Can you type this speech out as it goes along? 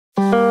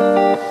Hi,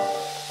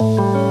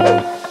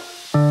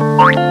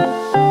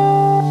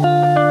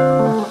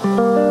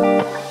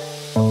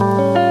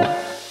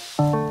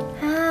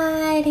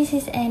 this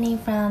is Annie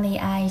from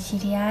the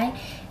IGTI,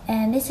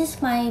 and this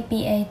is my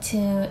BA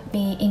to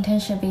B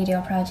internship video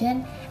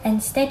project,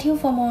 and stay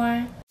tuned for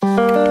more.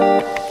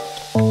 Good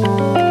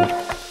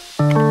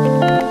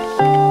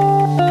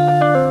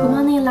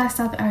morning,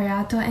 Livestock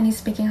Ariato, Annie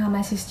speaking. How may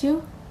I assist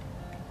you?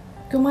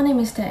 Good morning,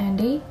 Mr.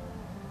 Andy.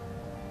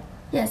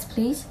 Yes,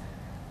 please.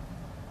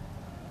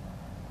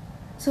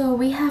 So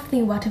we have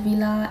the water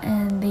villa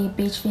and the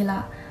beach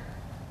villa.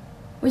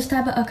 Which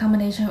type of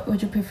accommodation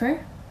would you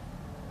prefer?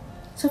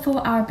 So for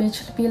our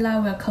beach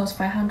villa will cost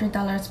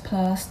 $500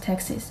 plus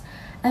taxes,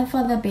 and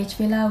for the beach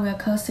villa will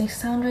cost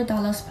 $600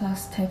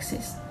 plus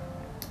taxes.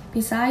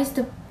 Besides,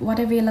 the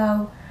water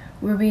villa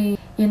will be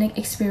unique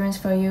experience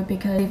for you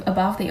because you live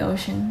above the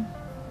ocean.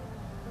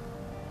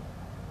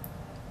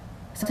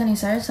 Certainly,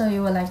 sir. So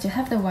you would like to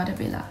have the water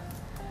villa.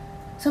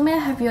 So may I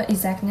have your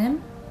exact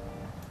name?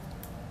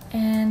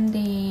 And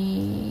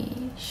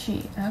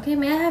okay,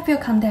 may I have your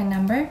contact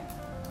number?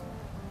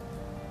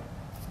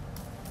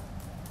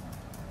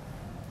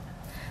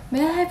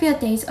 May I have your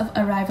dates of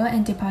arrival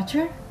and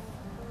departure?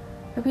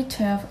 It will be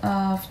 12th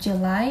of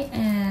July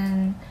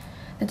and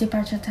the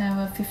departure time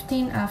will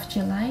 15th of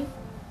July.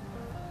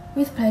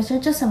 With pleasure,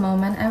 just a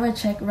moment, I will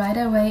check right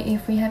away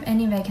if we have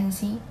any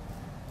vacancy.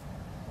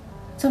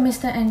 So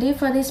Mr. Andy,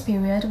 for this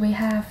period, we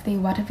have the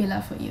water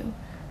villa for you.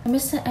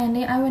 Mr.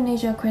 Andy, I will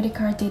need your credit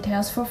card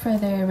details for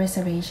further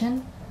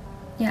reservation.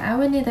 Yeah, I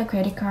will need the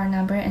credit card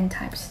number and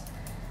types.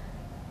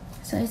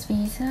 So it's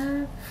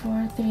Visa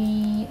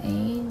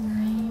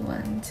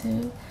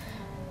 438912.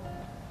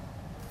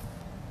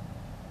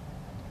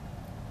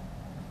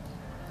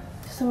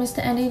 So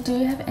Mr. Andy, do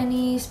you have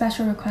any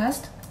special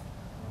request?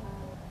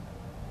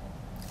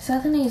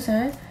 Certainly,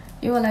 sir.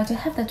 You would like to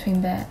have the twin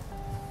bed.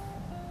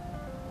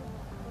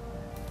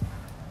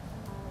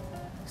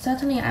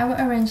 Certainly, I will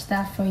arrange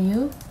that for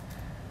you.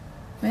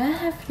 May I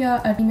have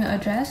your email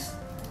address?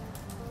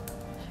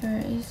 Sure,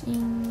 it's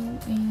in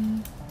a...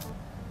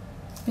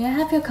 May I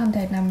have your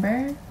contact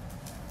number?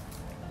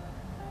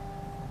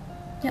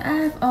 Yeah, I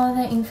have all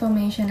the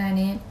information I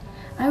need.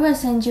 I will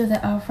send you the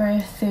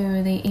offer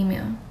through the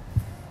email.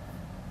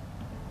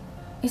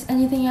 Is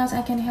anything else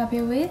I can help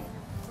you with?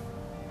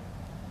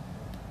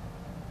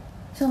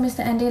 So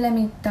Mr. Andy, let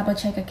me double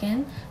check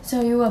again.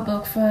 So you were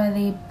booked for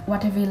the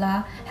water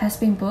villa has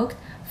been booked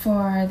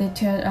for the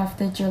 3rd of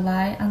the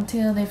July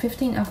until the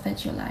 15th of the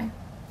July.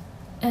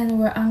 And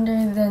we're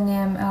under the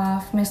name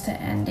of Mr.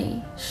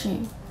 Andy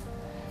Xu.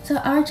 So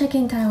our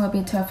check-in time will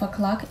be 12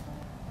 o'clock.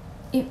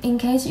 If in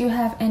case you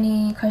have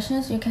any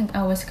questions, you can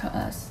always call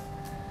us.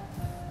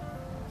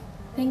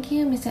 Thank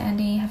you, Mr.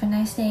 Andy. Have a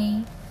nice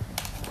day.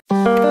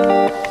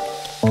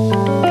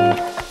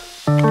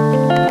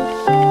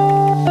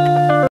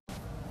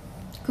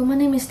 Good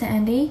morning, Mr.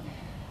 Andy.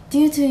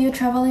 Due to you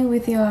traveling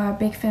with your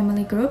big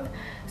family group,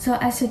 so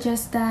I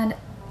suggest that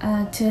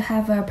to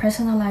have a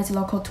personalized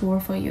local tour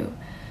for you.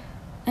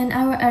 And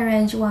I will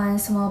arrange one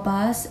small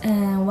bus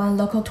and one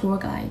local tour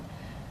guide.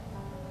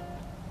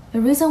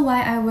 The reason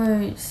why I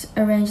will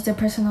arrange the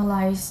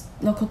personalized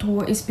local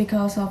tour is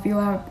because of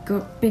your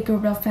big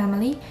group of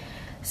family,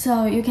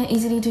 so you can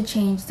easily to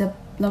change the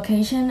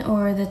location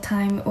or the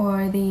time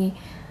or the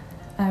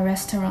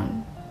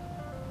restaurant.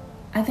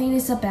 I think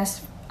it's the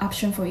best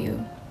option for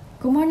you.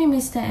 Good morning,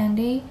 Mr.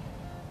 Andy.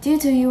 Due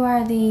to you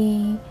are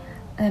the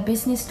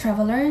business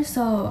traveler,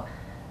 so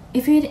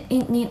if you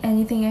need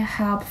anything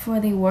help for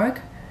the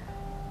work,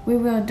 we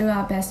will do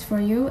our best for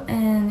you.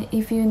 And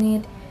if you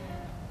need,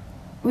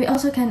 we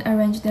also can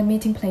arrange the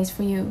meeting place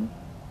for you.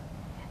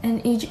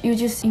 And you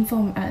just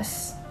inform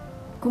us.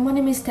 Good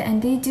morning, Mr.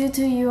 Andy. Due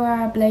to you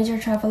are a leisure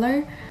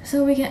traveler,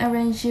 so we can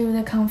arrange you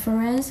the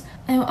conference,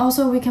 and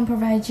also we can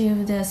provide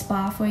you the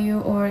spa for you,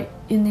 or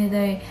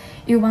you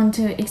want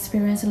to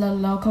experience the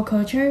local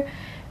culture,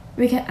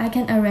 I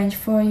can arrange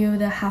for you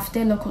the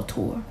half-day local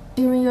tour.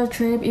 During your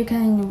trip, you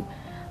can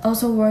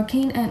also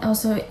working and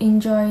also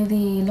enjoy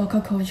the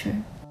local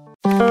culture.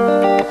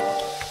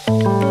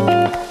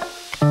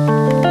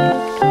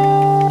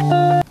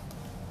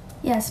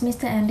 Yes,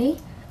 Mr. Andy.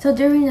 So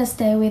during the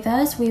stay with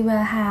us, we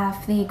will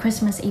have the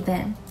Christmas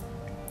event.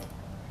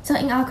 So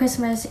in our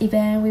Christmas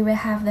event, we will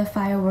have the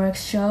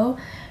fireworks show,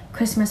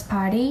 Christmas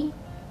party,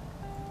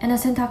 and a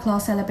Santa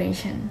Claus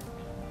celebration.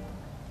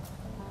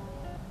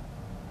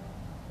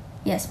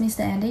 Yes, Mr.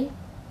 Andy.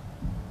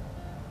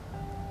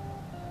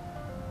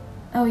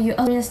 Oh, you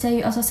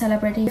also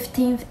celebrate the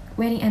 15th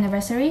wedding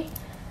anniversary?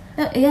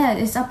 Yeah,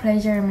 it's a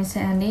pleasure, Mr.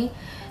 Andy.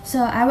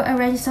 So I will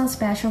arrange some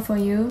special for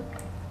you.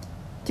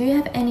 Do you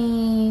have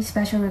any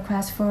special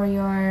requests for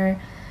your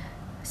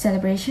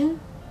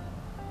celebration?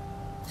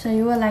 So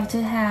you would like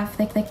to have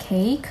the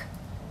cake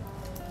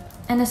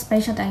and a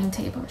special dining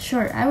table.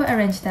 Sure, I will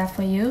arrange that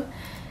for you.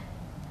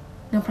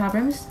 No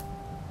problems.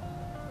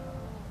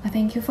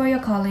 Thank you for your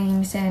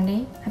calling, Mr.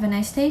 Andy. Have a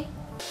nice day.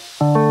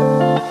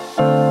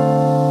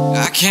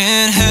 I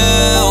can't help